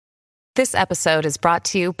This episode is brought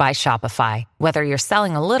to you by Shopify. Whether you're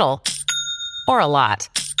selling a little or a lot,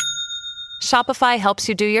 Shopify helps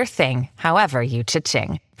you do your thing, however you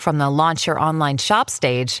cha-ching. From the launch your online shop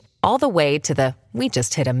stage, all the way to the we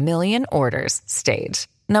just hit 1 million orders stage.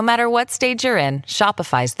 No matter what stage you're in,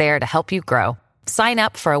 Shopify's there to help you grow. Sign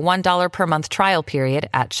up for a $1 per month trial period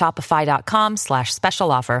at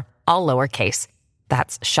shopify.com/special offer, all lowercase.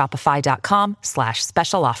 That's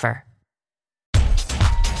shopify.com/special offer.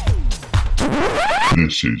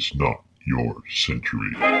 This is not your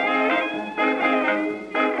century.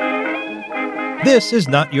 This is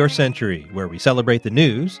Not Your Century, where we celebrate the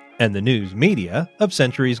news and the news media of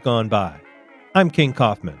centuries gone by. I'm King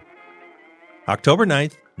Kaufman. October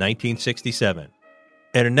 9th, 1967.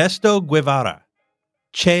 Ernesto Guevara,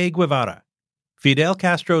 Che Guevara, Fidel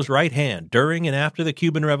Castro's right hand during and after the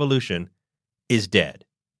Cuban Revolution, is dead.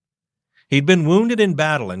 He'd been wounded in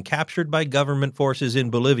battle and captured by government forces in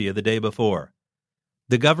Bolivia the day before.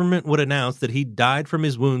 The government would announce that he'd died from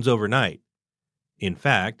his wounds overnight. In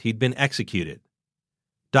fact, he'd been executed.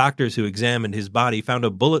 Doctors who examined his body found a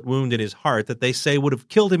bullet wound in his heart that they say would have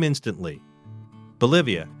killed him instantly.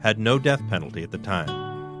 Bolivia had no death penalty at the time.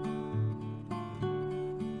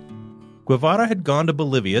 Guevara had gone to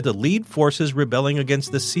Bolivia to lead forces rebelling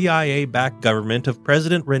against the CIA-backed government of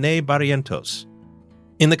President René Barrientos.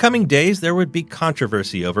 In the coming days, there would be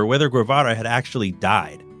controversy over whether Guevara had actually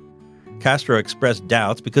died. Castro expressed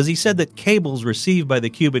doubts because he said that cables received by the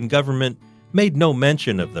Cuban government made no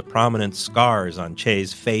mention of the prominent scars on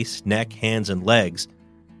Che's face, neck, hands, and legs.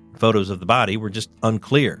 Photos of the body were just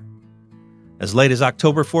unclear. As late as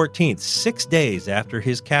October 14th, 6 days after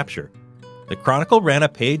his capture, the Chronicle ran a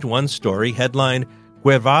page-one story headlined,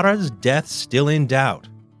 "Guevara's Death Still in Doubt."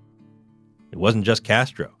 It wasn't just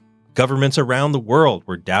Castro. Governments around the world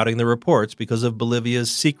were doubting the reports because of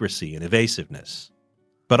Bolivia's secrecy and evasiveness.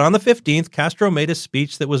 But on the 15th, Castro made a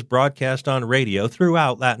speech that was broadcast on radio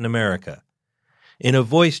throughout Latin America. In a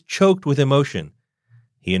voice choked with emotion,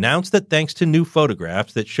 he announced that thanks to new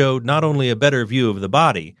photographs that showed not only a better view of the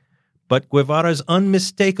body, but Guevara's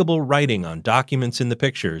unmistakable writing on documents in the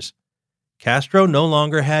pictures, Castro no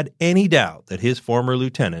longer had any doubt that his former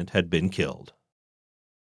lieutenant had been killed.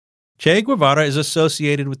 Che Guevara is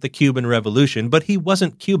associated with the Cuban Revolution, but he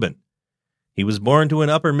wasn't Cuban. He was born to an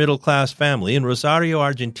upper-middle-class family in Rosario,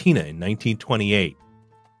 Argentina in 1928.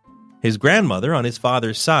 His grandmother on his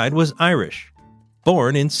father's side was Irish,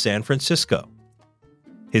 born in San Francisco.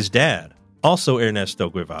 His dad, also Ernesto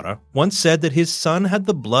Guevara, once said that his son had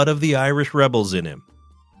the blood of the Irish rebels in him.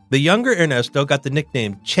 The younger Ernesto got the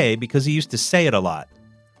nickname Che because he used to say it a lot.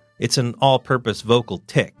 It's an all-purpose vocal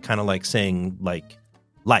tic, kind of like saying like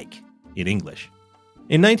in English.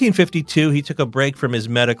 In 1952, he took a break from his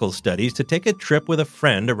medical studies to take a trip with a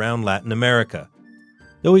friend around Latin America.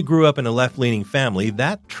 Though he grew up in a left-leaning family,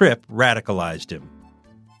 that trip radicalized him.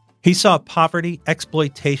 He saw poverty,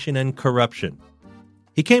 exploitation, and corruption.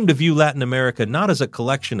 He came to view Latin America not as a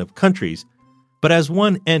collection of countries, but as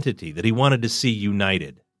one entity that he wanted to see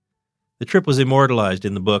united. The trip was immortalized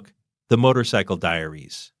in the book, The Motorcycle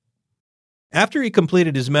Diaries. After he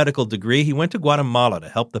completed his medical degree, he went to Guatemala to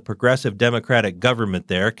help the progressive democratic government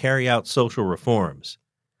there carry out social reforms.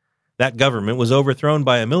 That government was overthrown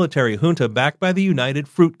by a military junta backed by the United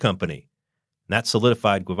Fruit Company. That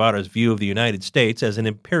solidified Guevara's view of the United States as an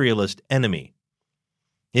imperialist enemy.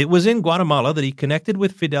 It was in Guatemala that he connected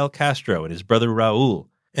with Fidel Castro and his brother Raúl,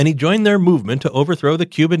 and he joined their movement to overthrow the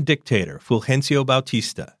Cuban dictator, Fulgencio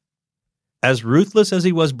Bautista. As ruthless as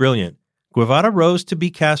he was brilliant, Guevara rose to be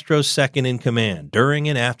Castro's second-in-command during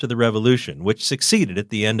and after the revolution, which succeeded at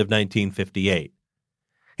the end of 1958.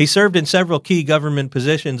 He served in several key government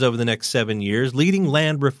positions over the next 7 years, leading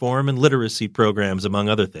land reform and literacy programs, among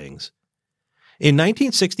other things. In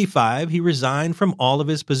 1965, he resigned from all of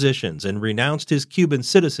his positions and renounced his Cuban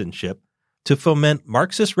citizenship to foment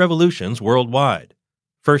Marxist revolutions worldwide,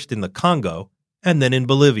 first in the Congo and then in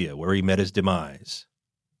Bolivia, where he met his demise.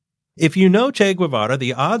 If you know Che Guevara,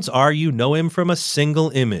 the odds are you know him from a single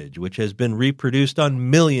image, which has been reproduced on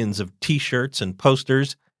millions of T-shirts and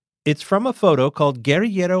posters. It's from a photo called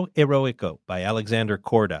Guerrillero Heroico by Alexander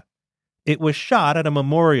Korda. It was shot at a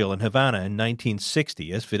memorial in Havana in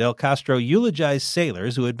 1960 as Fidel Castro eulogized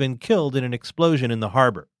sailors who had been killed in an explosion in the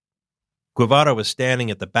harbor. Guevara was standing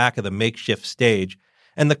at the back of the makeshift stage,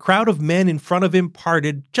 and the crowd of men in front of him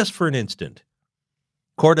parted just for an instant.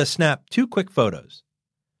 Korda snapped 2 quick photos.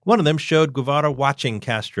 One of them showed Guevara watching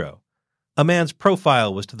Castro. A man's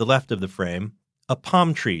profile was to the left of the frame, a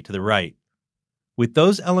palm tree to the right. With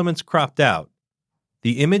those elements cropped out,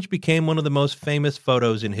 the image became one of the most famous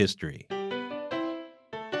photos in history.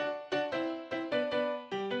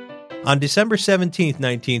 On December 17,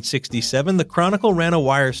 1967, the Chronicle ran a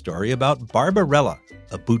wire story about Barbarella,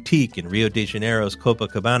 a boutique in Rio de Janeiro's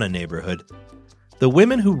Copacabana neighborhood. The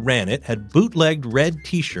women who ran it had bootlegged red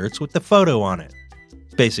T-shirts with the photo on it.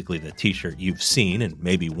 Basically the T-shirt you've seen and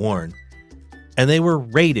maybe worn. And they were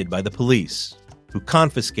raided by the police, who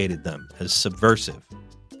confiscated them as subversive.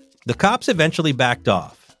 The cops eventually backed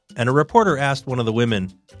off, and a reporter asked one of the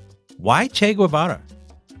women, "Why Che Guevara?"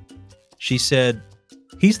 She said,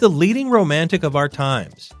 "He's the leading romantic of our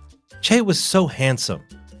times. Che was so handsome.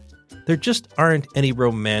 There just aren't any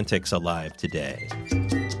romantics alive today."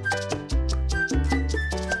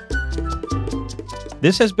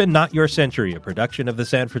 This has been Not Your Century, a production of the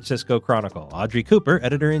San Francisco Chronicle. Audrey Cooper,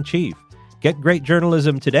 editor-in-chief. Get great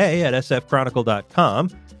journalism today at sfchronicle.com.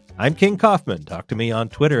 I'm King Kaufman. Talk to me on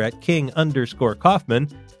Twitter at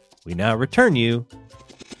King_Kaufman. We now return you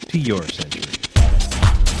to your century.